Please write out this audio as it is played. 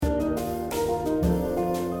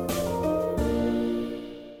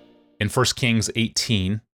In 1 Kings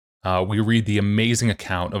 18, we read the amazing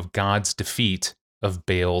account of God's defeat of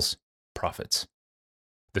Baal's prophets.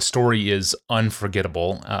 The story is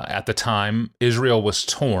unforgettable. At the time, Israel was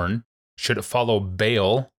torn. Should it follow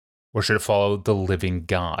Baal or should it follow the living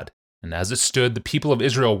God? And as it stood, the people of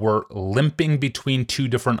Israel were limping between two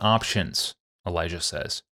different options, Elijah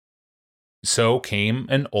says. So came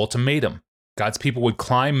an ultimatum. God's people would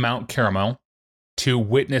climb Mount Carmel to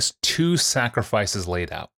witness two sacrifices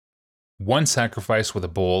laid out. One sacrifice with a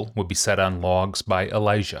bull would be set on logs by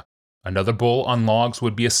Elijah. Another bull on logs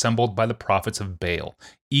would be assembled by the prophets of Baal,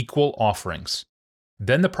 equal offerings.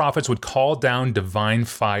 Then the prophets would call down divine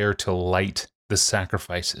fire to light the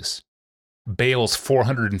sacrifices. Baal's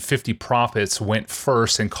 450 prophets went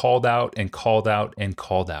first and called out and called out and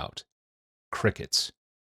called out. Crickets.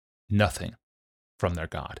 Nothing from their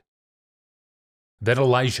God. Then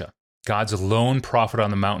Elijah, God's lone prophet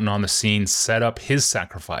on the mountain on the scene, set up his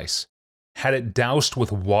sacrifice, had it doused with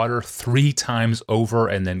water 3 times over,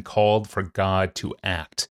 and then called for God to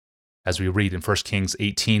act, as we read in 1 Kings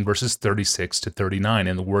 18, verses 36 to 39,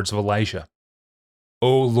 in the words of Elijah.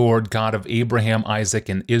 O Lord God of Abraham, Isaac,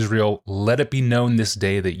 and Israel, let it be known this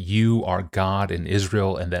day that you are God in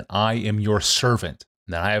Israel, and that I am your servant,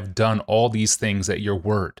 and that I have done all these things at your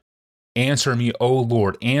word. Answer me, O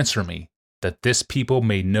Lord, answer me, that this people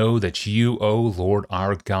may know that you, O Lord,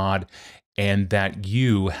 are God, and that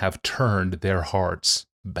you have turned their hearts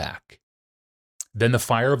back. Then the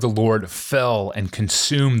fire of the Lord fell and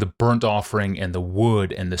consumed the burnt offering and the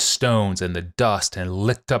wood and the stones and the dust and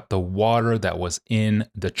licked up the water that was in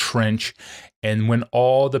the trench. And when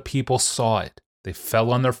all the people saw it, they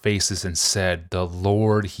fell on their faces and said, "The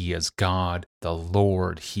Lord, He is God. The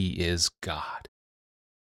Lord, He is God."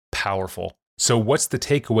 Powerful. So what's the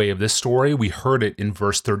takeaway of this story? We heard it in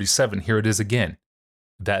verse 37. Here it is again.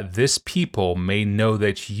 That this people may know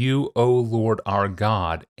that you, O Lord, are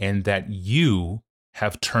God, and that you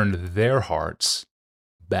have turned their hearts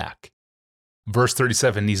back. Verse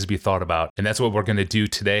 37 needs to be thought about, and that's what we're going to do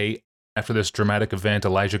today. After this dramatic event,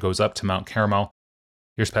 Elijah goes up to Mount Carmel.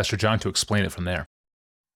 Here's Pastor John to explain it from there.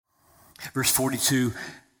 Verse 42,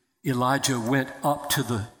 Elijah went up to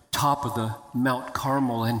the top of the Mount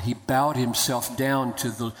Carmel, and he bowed himself down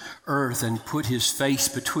to the earth and put his face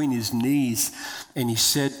between his knees, and he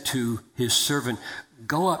said to his servant,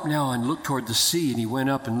 "Go up now and look toward the sea." And he went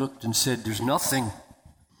up and looked and said, "There's nothing."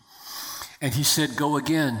 And he said, "Go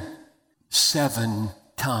again 7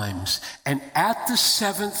 times. And at the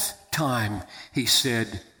 7th time he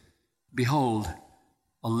said, "Behold,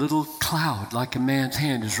 a little cloud like a man's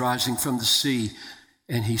hand is rising from the sea."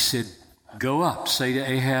 And he said, "Go up, say to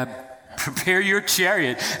Ahab, prepare your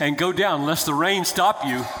chariot and go down, lest the rain stop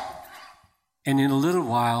you." And in a little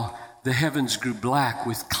while, the heavens grew black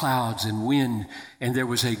with clouds and wind, and there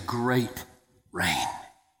was a great rain.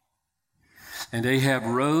 And Ahab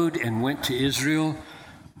rode and went to Israel,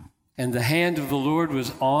 and the hand of the Lord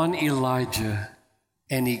was on Elijah,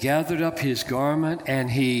 and he gathered up his garment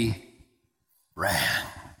and he ran.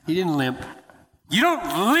 He didn't limp. You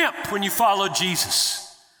don't limp when you follow Jesus.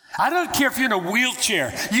 I don't care if you're in a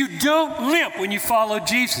wheelchair. You don't limp when you follow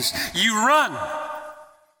Jesus. You run.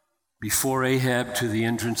 Before Ahab to the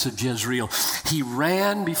entrance of Jezreel, he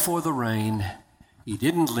ran before the rain. He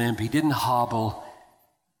didn't limp. He didn't hobble.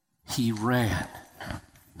 He ran.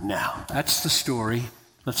 Now, that's the story.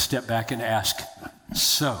 Let's step back and ask,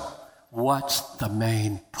 so what's the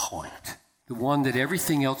main point? The one that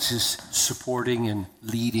everything else is supporting and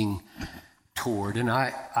leading toward. And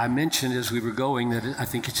I mentioned as we were going that I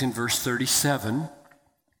think it's in verse 37,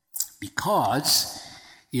 because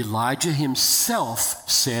Elijah himself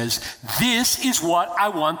says, this is what I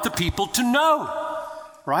want the people to know,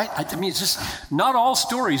 right? I mean, it's just, not all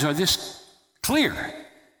stories are this clear.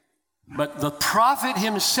 But the prophet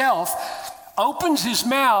himself opens his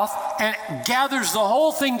mouth and gathers the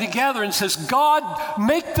whole thing together and says, God,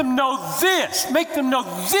 make them know this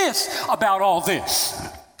about all this.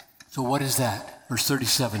 So what is that? Verse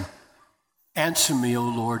 37. Answer me, O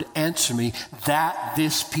Lord, answer me, that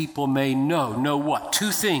this people may know. Know what?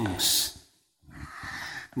 2 things.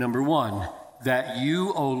 Number 1, that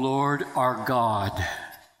you, O Lord, are God.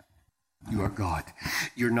 You are God.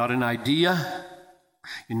 You're not an idea.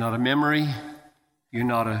 You're not a memory. You're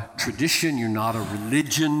not a tradition. You're not a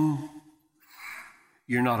religion.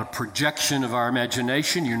 You're not a projection of our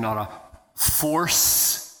imagination. You're not a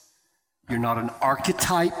force. You're not an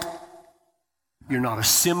archetype. You're not a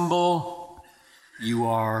symbol. You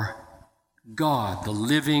are God, the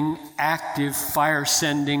living, active,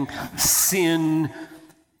 fire-sending, sin-hating,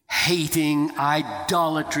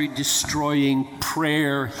 idolatry-destroying,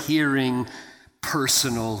 prayer-hearing,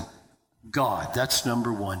 personal God. That's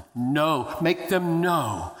number one. Know, make them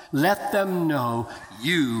know. Let them know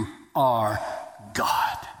you are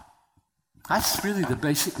God. That's really the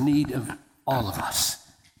basic need of all of us.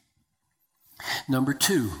 Number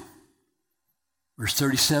two, verse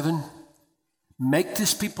 37, make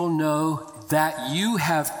this people know that you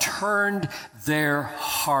have turned their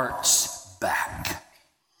hearts back.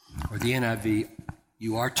 Or the NIV,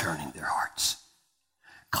 you are turning their hearts.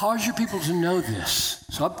 Cause your people to know this.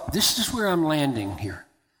 So this is where I'm landing here.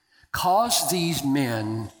 Cause these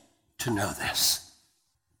men to know this.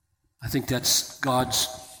 I think that's God's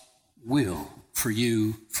will for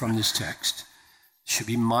you from this text. It should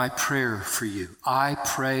be my prayer for you. I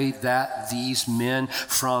pray that these men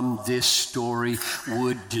from this story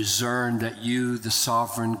would discern that you, the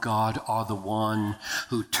sovereign God, are the one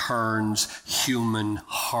who turns human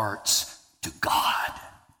hearts to God.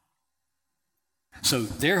 So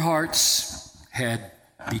their hearts had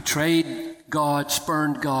betrayed God,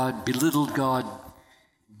 spurned God, belittled God,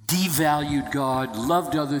 devalued God,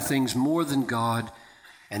 loved other things more than God.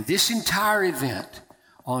 And this entire event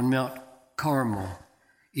on Mount Carmel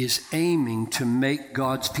is aiming to make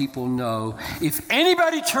God's people know if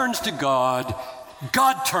anybody turns to God,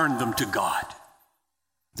 God turned them to God.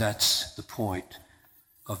 That's the point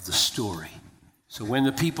of the story. So when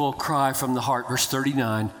the people cry from the heart, verse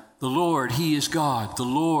 39, the Lord, He is God. The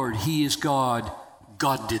Lord, He is God.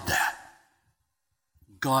 God did that.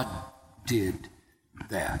 God did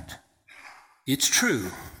that. It's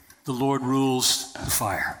true, the Lord rules the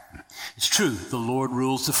fire. It's true, the Lord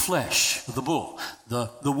rules the flesh of the bull,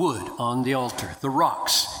 the wood on the altar, the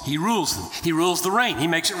rocks. He rules them. He rules the rain. He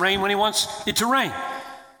makes it rain when He wants it to rain.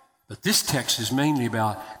 But this text is mainly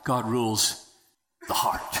about God rules the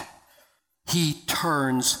heart. He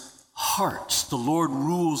turns hearts. The Lord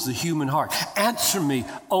rules the human heart. Answer me,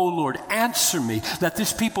 O Lord, answer me, that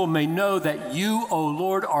this people may know that you, O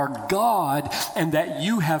Lord, are God, and that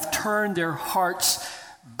you have turned their hearts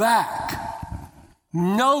back.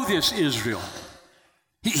 Know this, Israel.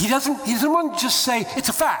 He doesn't want to just say it's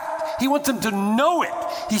a fact. He wants them to know it.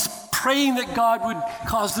 He's praying that God would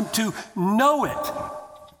cause them to know it.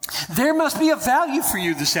 There must be a value for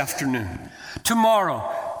you this afternoon,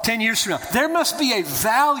 tomorrow, 10 years from now. There must be a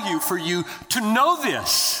value for you to know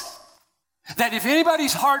this. That if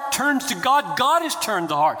anybody's heart turns to God, God has turned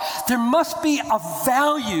the heart. There must be a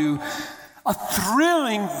value, a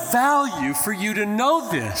thrilling value for you to know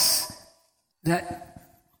this. That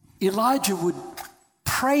Elijah would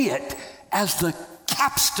pray it as the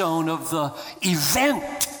capstone of the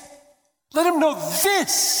event. Let him know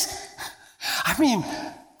this. I mean,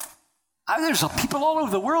 there's people all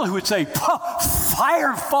over the world who would say,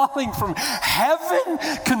 fire falling from heaven,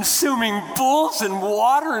 consuming bulls and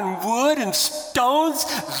water and wood and stones.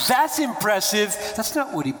 That's impressive. That's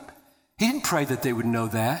not what he didn't pray that they would know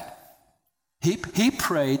that. He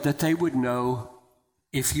prayed that they would know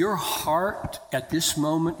if your heart at this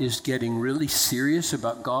moment is getting really serious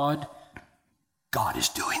about God, God is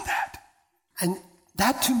doing that. And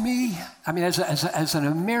that to me, I mean, as an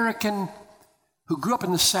American who grew up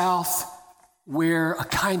in the South, where a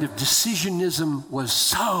kind of decisionism was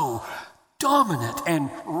so dominant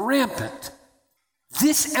and rampant,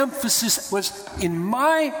 this emphasis was, in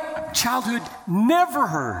my childhood, never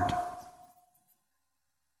heard.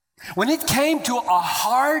 When it came to a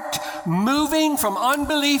heart moving from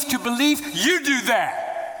unbelief to belief, you do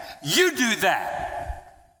that. You do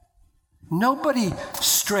that. Nobody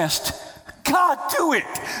stressed, God, do it.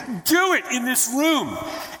 Do it in this room.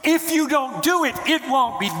 If you don't do it, it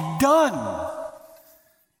won't be done.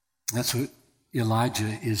 That's what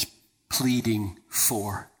Elijah is pleading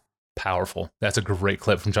for. Powerful. That's a great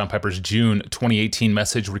clip from John Piper's June 2018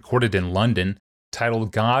 message recorded in London,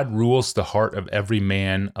 titled God Rules the Heart of Every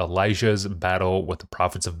Man, Elijah's Battle with the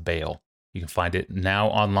Prophets of Baal. You can find it now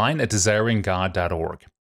online at desiringgod.org.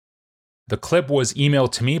 The clip was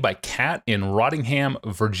emailed to me by Kat in Rottingham,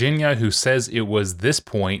 Virginia, who says it was this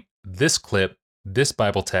point, this clip, this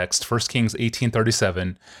Bible text, 1 Kings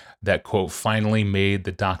 18:37, that, quote, finally made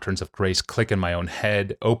the doctrines of grace click in my own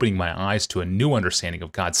head, opening my eyes to a new understanding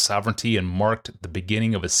of God's sovereignty and marked the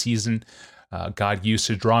beginning of a season God used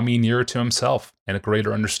to draw me nearer to Himself and a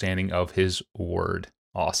greater understanding of His Word.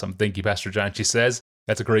 Awesome. Thank you, Pastor John, she says.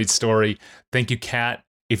 That's a great story. Thank you, Kat.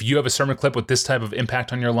 If you have a sermon clip with this type of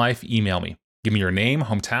impact on your life, email me. Give me your name,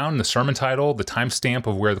 hometown, the sermon title, the timestamp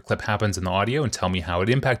of where the clip happens in the audio, and tell me how it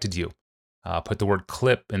impacted you. Put the word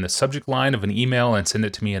clip in the subject line of an email and send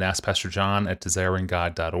it to me at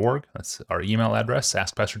askpastorjohn@desiringgod.org. That's our email address,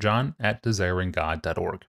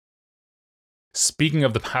 askpastorjohn@desiringgod.org. Speaking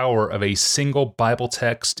of the power of a single Bible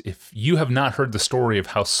text, if you have not heard the story of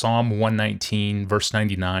how Psalm 119, verse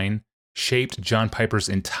 99, shaped John Piper's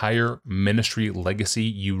entire ministry legacy,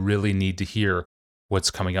 you really need to hear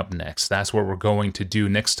what's coming up next. That's what we're going to do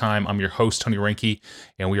next time. I'm your host, Tony Reinke,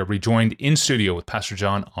 and we are rejoined in studio with Pastor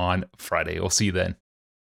John on Friday. We'll see you then.